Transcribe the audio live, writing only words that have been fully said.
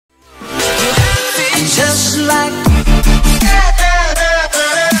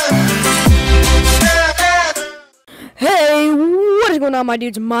up, my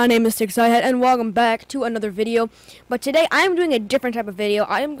dudes? My name is Sixhead, and welcome back to another video. But today, I am doing a different type of video.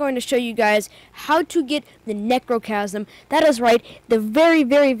 I am going to show you guys how to get the Nechrochasm. That is right, the very,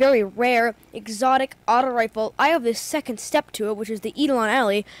 very, very rare, exotic auto rifle. I have this second step to it, which is the Eidolon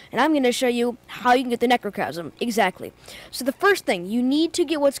Alley, and I'm going to show you how you can get the Nechrochasm. Exactly. So the first thing, you need to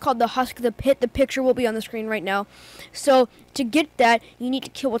get what's called the Husk of the Pit. The picture will be on the screen right now. So to get that, you need to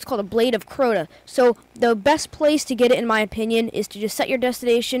kill what's called a Blade of Crota. So the best place to get it, in my opinion, is to just set your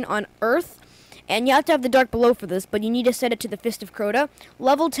destination on Earth. And you have to have the Dark Below for this, but you need to set it to the Fist of Crota.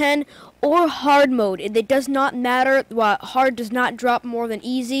 Level 10 or hard mode. It does not matter. Hard does not drop more than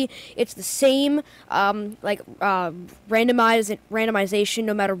easy. It's the same, randomization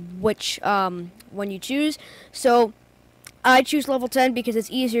no matter which one you choose. So I choose level 10 because it's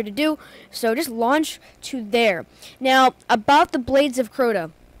easier to do. So just launch to there. Now, about the Blades of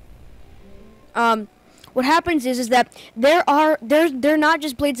Crota. What happens is that there are not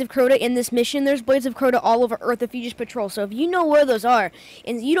just Blades of Crota in this mission. There's Blades of Crota all over Earth if you just patrol. So if you know where those are,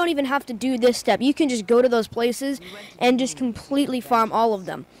 and you don't even have to do this step, you can just go to those places and just completely farm all of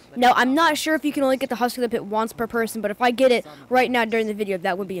them. Now, I'm not sure if you can only get the Husk of the Pit once per person, but if I get it right now during the video,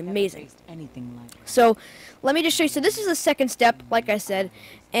 that would be amazing. So let me just show you. So this is the second step, like I said,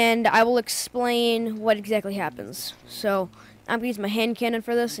 and I will explain what exactly happens. So I'm going to use my hand cannon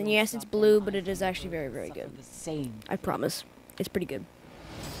for this, and yes, it's blue, but it is actually very, very good. I promise. It's pretty good.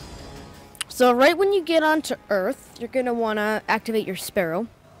 So right when you get onto Earth, you're going to want to activate your Sparrow,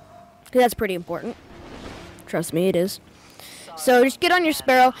 because that's pretty important. Trust me, it is. So just get on your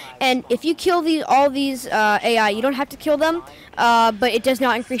Sparrow, and if you kill all these AI, you don't have to kill them, but it does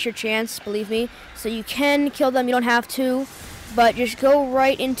not increase your chance, believe me. So you can kill them, you don't have to, but just go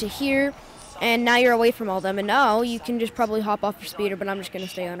right into here. And now you're away from all them, and now you can just probably hop off your speeder, but I'm just going to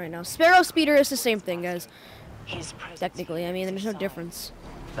stay on right now. Sparrow speeder is the same thing, guys. Technically, I mean, there's no difference.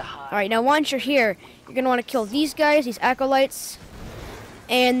 Alright, now once you're here, you're going to want to kill these guys, these acolytes.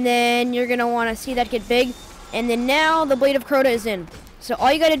 And then you're going to want to see that get big. And then now the Blade of Crota is in. So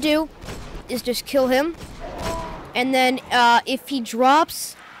all you got to do is just kill him. And then if he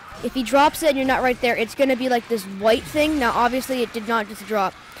drops it and you're not right there, it's going to be like this white thing. Now, obviously, it did not just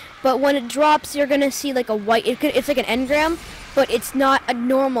drop. But when it drops, you're going to see like a white, it's like an engram, but it's not a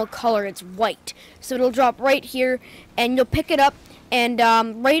normal color, it's white. So it'll drop right here, and you'll pick it up, and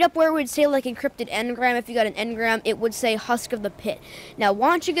right up where it would say like encrypted engram, if you got an engram, it would say Husk of the Pit. Now,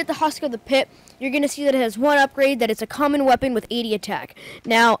 once you get the Husk of the Pit, you're going to see that it has one upgrade, that it's a common weapon with 80 attack.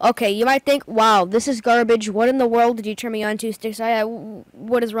 Now, okay, you might think, wow, this is garbage. What in the world did you turn me on to, Sticks?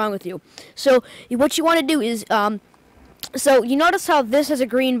 What is wrong with you? So, what you want to do is, so you notice how this has a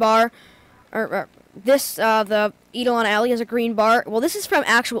green bar, the Eidolon Alley has a green bar. Well, this is from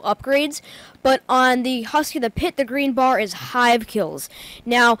actual upgrades, but on the Husk of the Pit, the green bar is hive kills.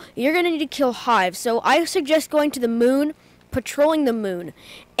 Now, you're going to need to kill hives, so I suggest going to the moon, patrolling the moon,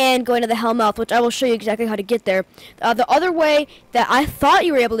 and going to the Hellmouth, which I will show you exactly how to get there. The other way that I thought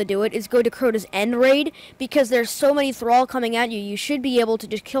you were able to do it is go to Crota's End Raid, because there's so many Thrall coming at you, you should be able to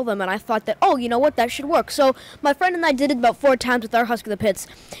just kill them, and I thought that, oh, you know what, that should work. So my friend and I did it about 4 times with our Husk of the Pits,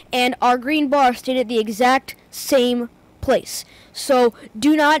 and our green bar stayed at the exact same place. So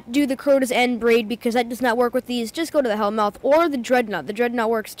do not do the Crota's End Raid, because that does not work with these. Just go to the Hellmouth, or the Dreadnought. The Dreadnought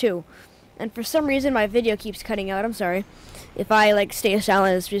works too. And for some reason, my video keeps cutting out. I'm sorry. If I, like, stay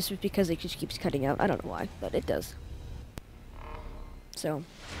silent, it's just because it just keeps cutting out. I don't know why, but it does. So,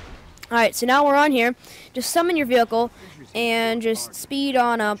 alright, so now we're on here. Just summon your vehicle, and just speed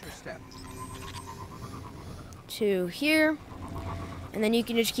on up to here. And then you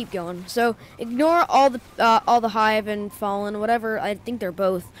can just keep going. So, ignore all the Hive and Fallen, whatever. I think they're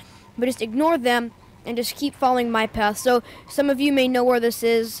both. But just ignore them, and just keep following my path. So, some of you may know where this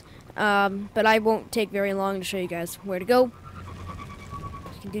is. But I won't take very long to show you guys where to go.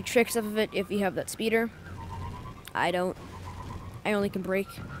 You can do tricks off of it if you have that speeder. I don't. I only can brake.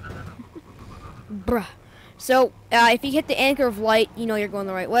 Bruh. So, if you hit the Anchor of Light, you know you're going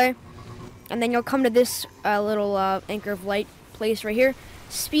the right way. And then you'll come to this little Anchor of Light place right here.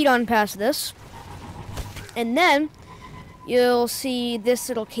 Speed on past this. And then, you'll see this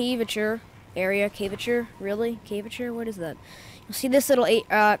little cavature area. Cavature? Really? Cavature? What is that? You'll see this little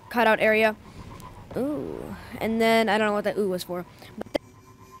cutout area. Ooh. And then, I don't know what that ooh was for. But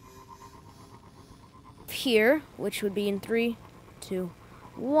here, which would be in 3, 2,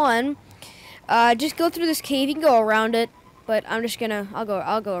 1. Just go through this cave. You can go around it, but I'm just gonna,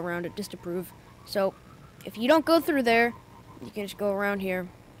 I'll go around it just to prove. So, if you don't go through there, you can just go around here.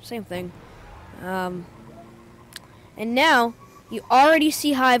 Same thing. And now, You already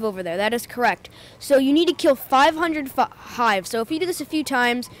see hive over there. That is correct. So you need to kill 500 hives. So if you do this a few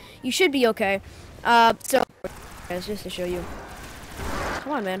times, you should be okay. So guys, just to show you.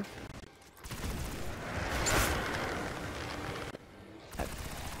 Come on, man.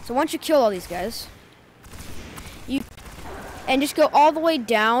 So once you kill all these guys, and just go all the way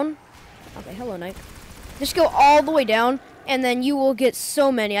down. Okay, hello, Knight. Just go all the way down, and then you will get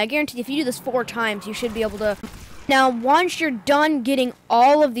so many. I guarantee if you do this 4 times, you should be able to. Now, once you're done getting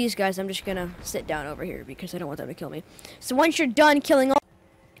all of these guys, I'm just gonna sit down over here because I don't want them to kill me. So once you're done killing all,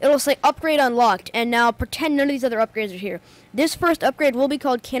 it'll say upgrade unlocked, and now pretend none of these other upgrades are here. This first upgrade will be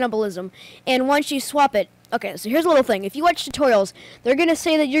called cannibalism, and once you swap it, okay, so here's a little thing. If you watch tutorials, they're gonna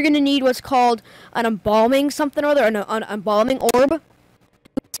say that you're gonna need what's called an embalming something or other, an embalming orb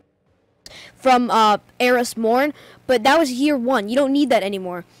from Eris Morn, but that was year 1. You don't need that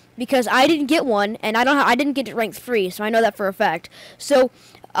anymore because I didn't get one, and I didn't get it ranked 3, so I know that for a fact. So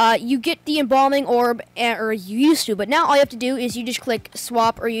you get the embalming orb, or you used to, but now all you have to do is you just click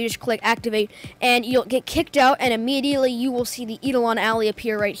swap or you just click activate, and you'll get kicked out, and immediately you will see the Eidolon Alley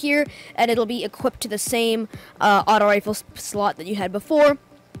appear right here, and it'll be equipped to the same auto rifle slot that you had before.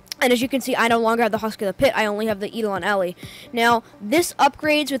 And as you can see, I no longer have the Husk of the Pit, I only have the Eidolon Alley. Now, this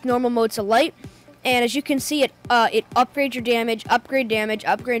upgrades with normal modes of light, and as you can see, it upgrades your damage, upgrade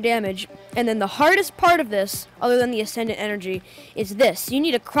damage, and then the hardest part of this, other than the Ascendant Energy, is this. You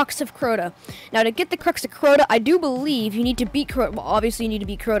need a Crux of Crota. Now, to get the Crux of Crota, I do believe you need to beat Crota. Well, obviously you need to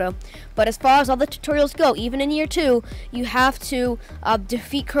beat Crota, but as far as all the tutorials go, even in year 2, you have to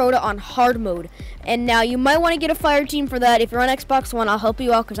defeat Crota on hard mode. And now, you might want to get a fire team for that. If you're on Xbox One, I'll help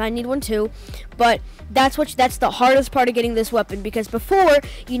you out, because I need one too. But that's the hardest part of getting this weapon, because before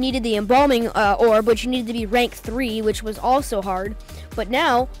you needed the embalming orb, which you needed to be rank 3, which was also hard. But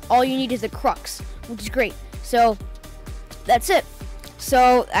now all you need is the Crux, which is great. So that's it.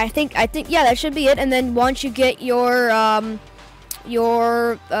 So I think yeah, that should be it. And then once you get your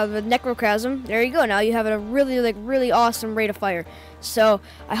Nechrochasm, there you go. Now you have a really awesome rate of fire. So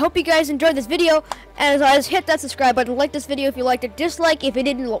I hope you guys enjoyed this video, and as always, hit that subscribe button, like this video if you liked it, dislike if it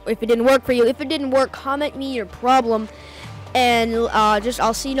didn't work for you. If it didn't work, comment me your problem, and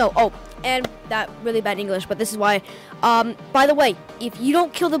I'll see you know. Oh, and that really bad English, but this is why. By the way, if you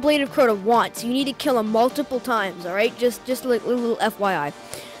don't kill the Blade of Crota once, you need to kill him multiple times. All right, just like a little FYI.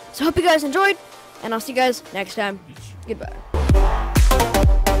 So hope you guys enjoyed, and I'll see you guys next time. Goodbye.